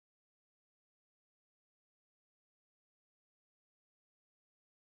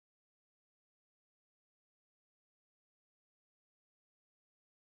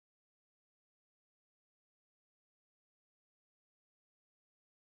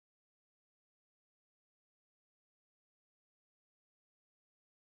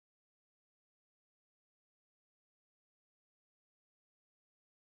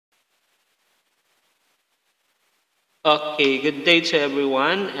Okay, good day to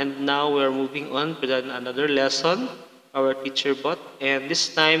everyone. And now we're moving on with another lesson, our Teacherbot. And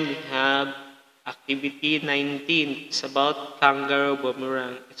this time we have activity 19. It's about Kangaroo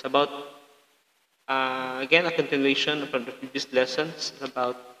Boomerang. It's about, again, a continuation from the previous lessons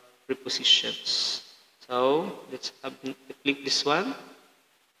about prepositions. So let's click this one.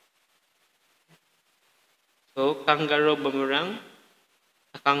 So Kangaroo Boomerang,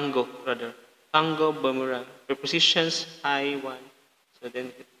 Kango rather. Kango Boomerang. Prepositions I one. So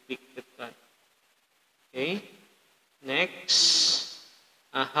then click that one. Okay. Next,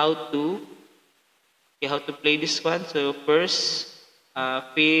 how to play this one. So first,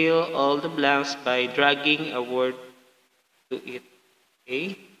 fill all the blanks by dragging a word to it.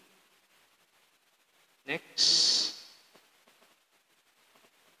 Okay. Next,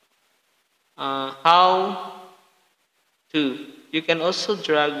 how to. You can also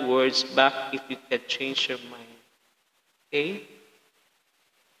drag words back if you can change your mind. Okay.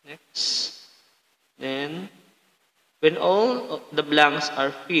 Next, then when all the blanks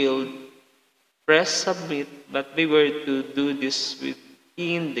are filled, press submit, but beware to do this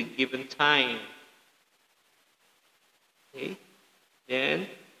within the given time. Okay. Then,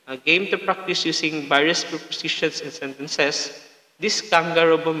 a game to practice using various prepositions and sentences. This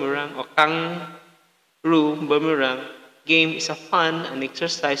kangaroo boomerang or kangaroo boomerang game is a fun and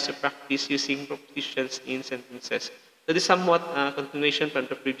exercise to practice using prepositions in sentences. So this is somewhat a continuation from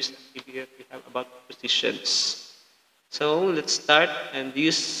the previous activity that we have about prepositions. So let's start and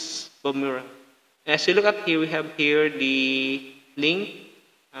use boomerang. As you look at here, we have here the link.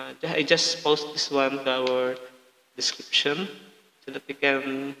 I just post this one to our description so that you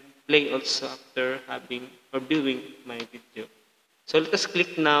can play also after having or viewing my video. So let us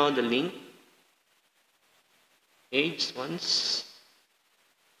click now the link. Okay, just once.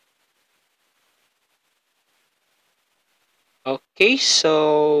 Okay,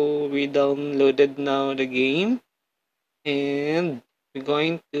 so we downloaded now the game and we're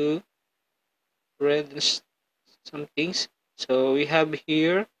going to read some things. So we have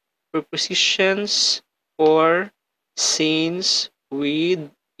here prepositions for scenes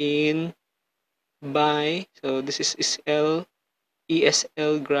with in by. So this is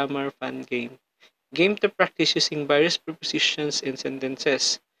ESL grammar fun game. Game to practice using various prepositions and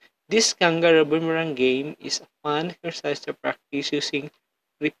sentences. This kangaroo boomerang game is a fun exercise to practice using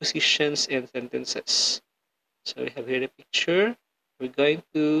prepositions and sentences. So we have here a picture. We're going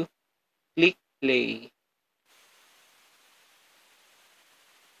to click play.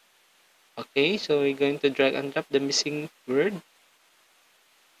 Okay, so we're going to drag and drop the missing word.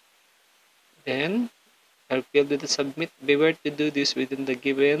 Then I'll be able to submit. Beware to do this within the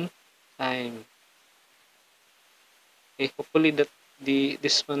given time. Okay, hopefully that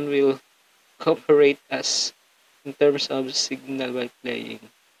this one will cooperate us in terms of signal while playing.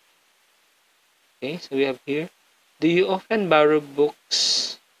 Okay, so we have here. Do you often borrow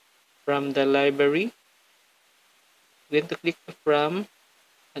books from the library? We're going to click the from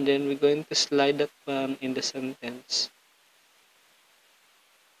and then we're going to slide that from in the sentence.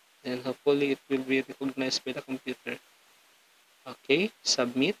 Then hopefully it will be recognized by the computer. Okay,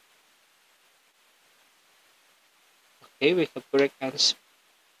 submit. Okay, we have correct answer.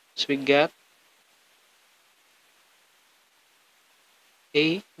 So we got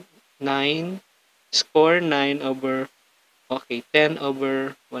a 9, score 9 over, okay, 10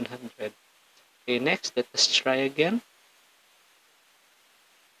 over 100. Okay, next, let us try again.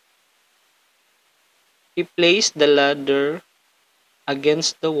 He placed the ladder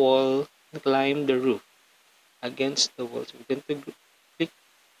against the wall and climbed the roof. Against the wall. So we're going to click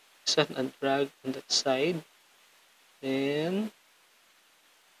this one and drag on that side. Then,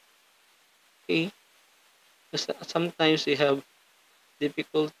 okay. Sometimes we have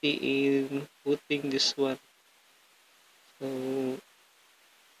difficulty in putting this one. So,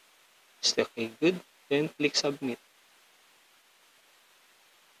 it's okay, good. Then click submit.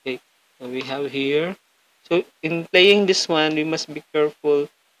 Okay, so we have here. So in playing this one, we must be careful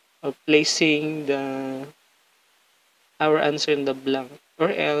of placing our answer in the blank,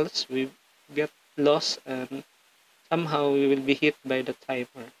 or else we get lost and somehow we will be hit by the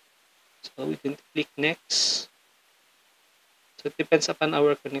timer. So we can click next. So it depends upon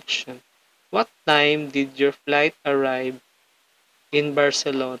our connection. What time did your flight arrive in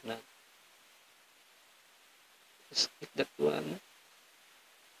Barcelona? Just click that one.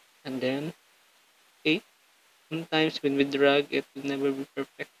 And then, okay, sometimes when we drag, it will never be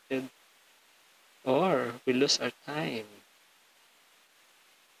perfected. Or we lose our time.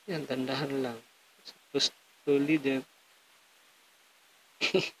 Yan, dandahan lang. So, slowly then.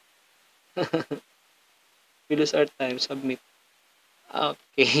 We lose our time. Submit.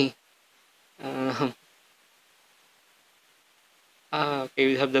 Okay. Um, okay,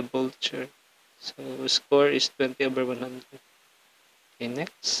 we have the vulture. So score is 20 over 100. Okay,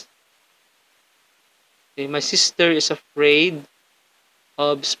 next. Okay, my sister is afraid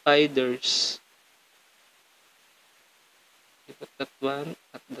of spiders. You put that one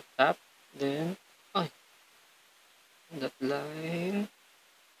at the top. Then, oh, that line.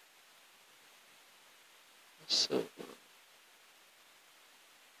 So,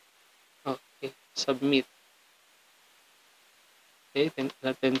 okay, submit. Okay,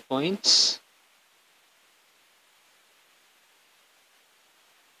 10 points.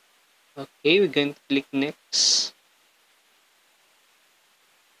 Okay, we're going to click next.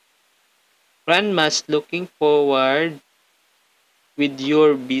 Grandma's looking forward with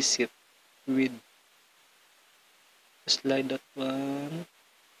your visit. With slide that one.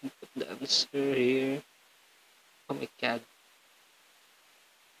 Put the answer here. Oh my god.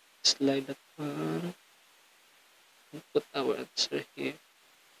 Slide that one. Put our answer here.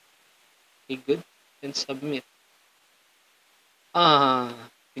 Okay, good. And submit.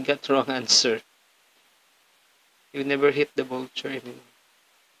 We got wrong answer. You never hit the vulture anymore.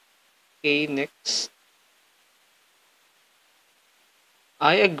 Okay, next.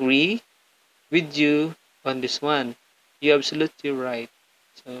 I agree with you on this one. You're absolutely right.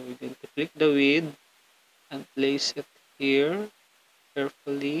 So we're going to click the with and place it here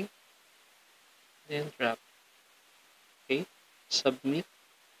carefully. Then drop. Okay. Submit.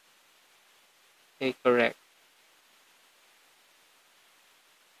 Okay, correct.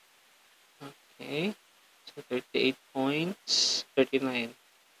 Okay. So 38 points. 39.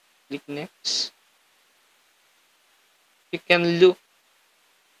 Click next. You can look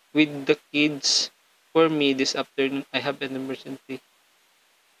with the kids for me this afternoon. I have an emergency.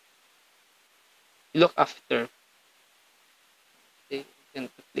 Look after. Okay, you can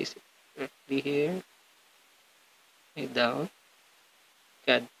place it correctly here. Okay, down.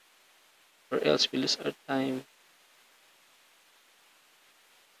 God. Or else we lose our time.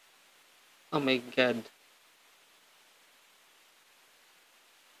 Oh my god.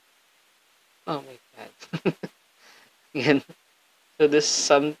 Oh my god. Again. So there's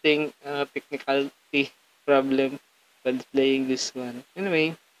something technicality problem while playing this one.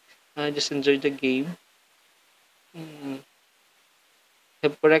 Anyway, just enjoy the game. Mm,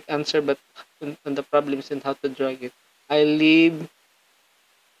 have correct answer, but on the problem is in how to drag it. I live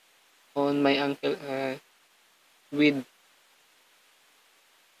on my uncle with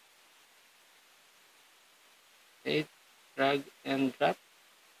a drag and drop.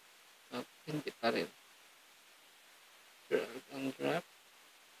 Oh, hindi pa rin. Drag and drop.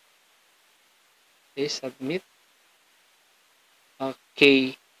 Okay, submit.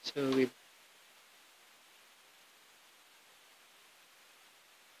 Okay.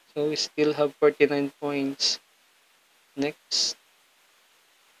 So we still have 49 points. Next.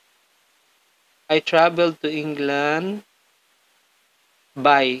 I traveled to England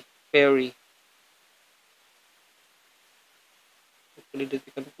by ferry. Hopefully that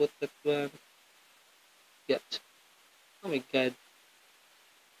we can put that one. Yes. Oh my god.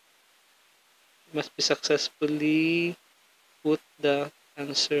 Must be successfully put the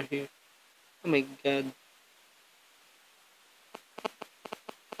answer here. Oh my god.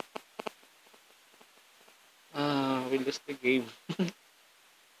 We lost the game.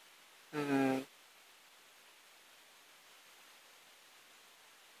 Uh,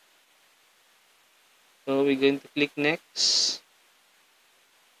 so we're going to click next.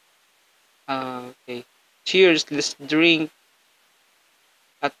 Okay. Cheers. Let's drink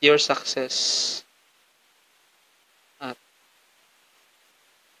at your success. At,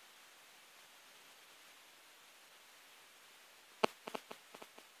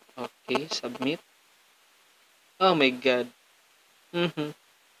 okay. Submit. Oh my god. Mm-hmm.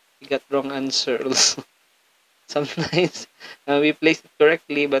 We got wrong answer also. Sometimes we placed it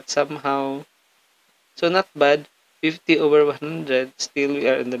correctly, but somehow. So not bad. 50 over 100. Still we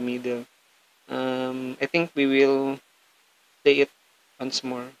are in the middle. I think we will play it once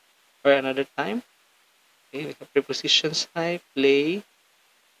more or another time. Okay, we have prepositions high, play.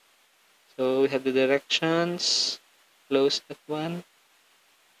 So we have the directions. Close that one.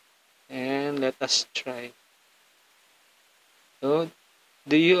 And let us try. So,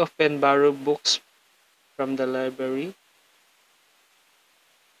 do you often borrow books from the library?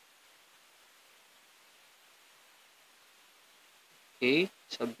 Okay,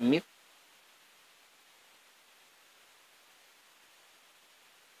 submit.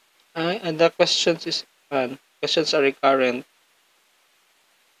 And the questions are recurrent.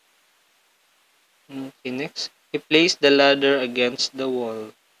 Okay, next. He placed the ladder against the wall.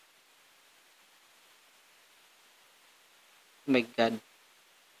 Oh my god.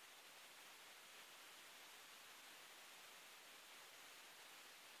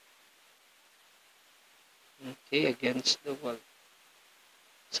 Okay, against the wall.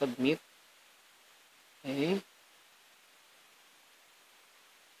 Submit. Okay.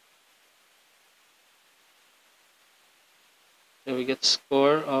 So we get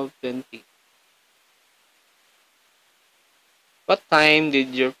score of 20. What time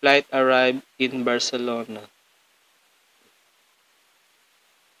did your flight arrive in Barcelona?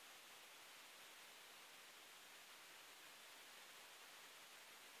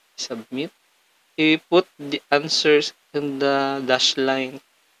 Submit. You put the answers in the dash line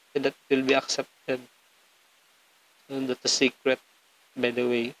so that it will be accepted. So that's a secret, by the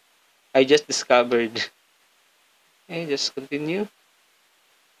way. I just discovered. Okay, just continue.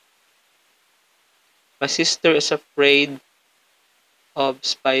 My sister is afraid of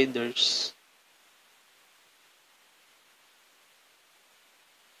spiders.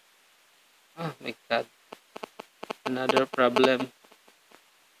 Oh my god. Another problem.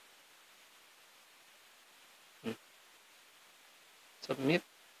 Hmm. Submit.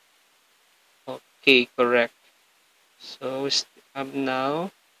 Okay, correct. So we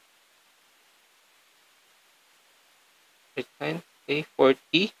now 39. Okay,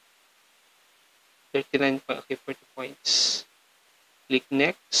 40. 39 okay, 40 points. Click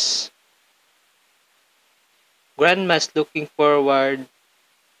next. Grandma's looking forward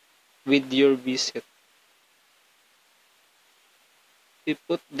with your visit. We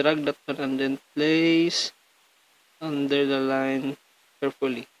put drag that one and then place under the line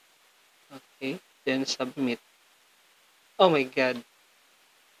carefully. Okay, then submit. Oh my god.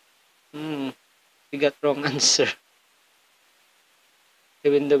 We got wrong answer.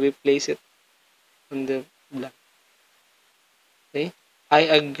 Even though we place it on the blank. Okay. I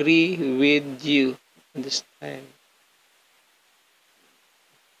agree with you this time.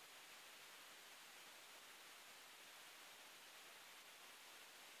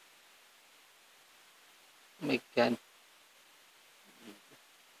 Oh my god.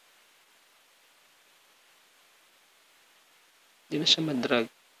 Di na siya madrag.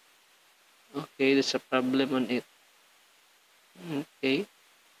 Okay, there's a problem on it. Okay.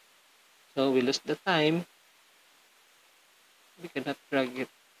 So we lose the time. We cannot drag it.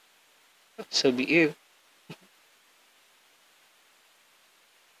 So be it.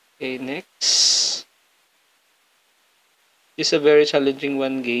 Okay, next. This is a very challenging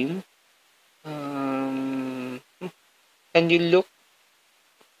one game. Um, can you look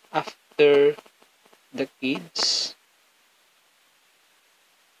after the kids?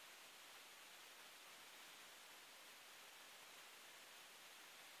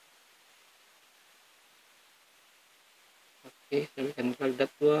 Okay, so we can drag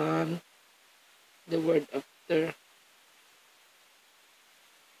that one. The word after.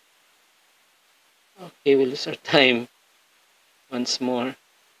 Okay, we lose our time once more.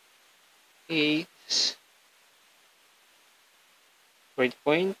 Okay, 40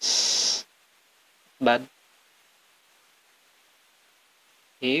 points. Bad.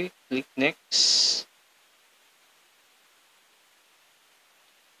 Okay, click next.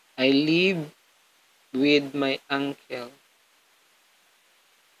 I live with my uncle.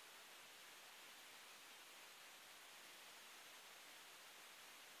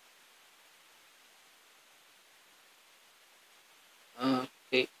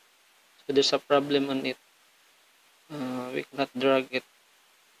 Okay, so there's a problem on it. We cannot drag it.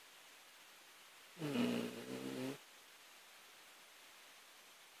 Mm,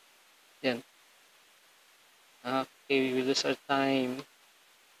 yan. Okay, we will lose our time.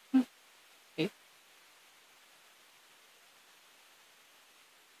 Okay,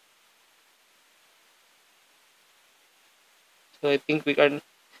 so I think we can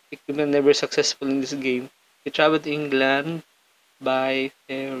never successful in this game. We travel to England by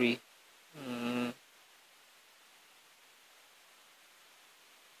ferry. Mm,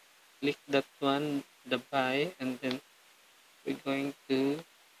 click that one, the buy, and then we're going to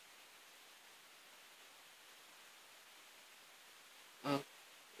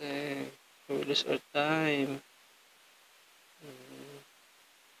okay, we lose our time. Mm,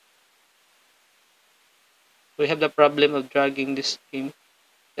 we have the problem of dragging this game,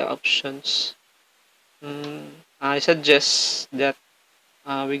 the options. I suggest that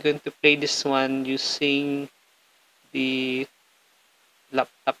we're going to play this one using the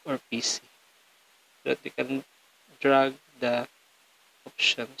laptop or PC so that we can drag the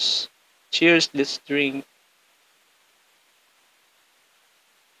options. Cheers, let's drink.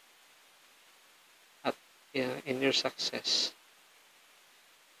 yeah, in your success.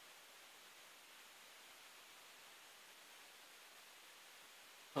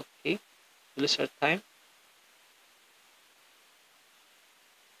 Okay, lose our time.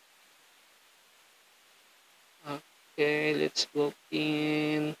 Okay, let's go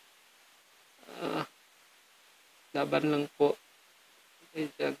in. Uh, Laban lang po.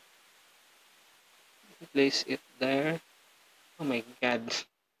 Okay, dyan. Place it there. Oh my god.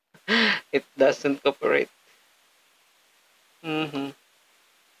 It doesn't cooperate. Mm-hmm.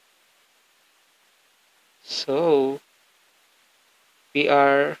 So, we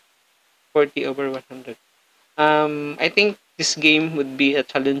are 40 over 100. I think this game would be a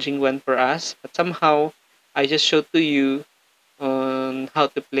challenging one for us, but somehow I just showed to you on how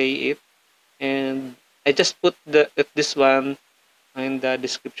to play it, and I just put this one in the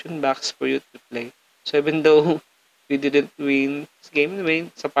description box for you to play. So even though we didn't win this game, anyway,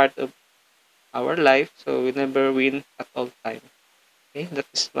 it's a part of our life, so we never win at all time. Okay, that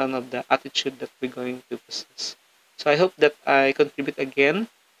is one of the attitude that we're going to possess. So I hope that I contribute again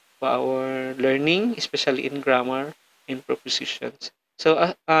to our learning, especially in grammar and prepositions.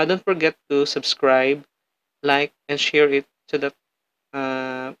 So don't forget to subscribe, like, and share it so that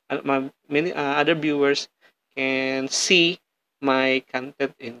my many other viewers can see my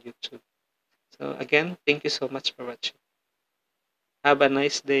content in YouTube. So again, thank you so much for watching. Have a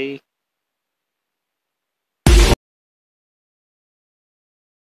nice day.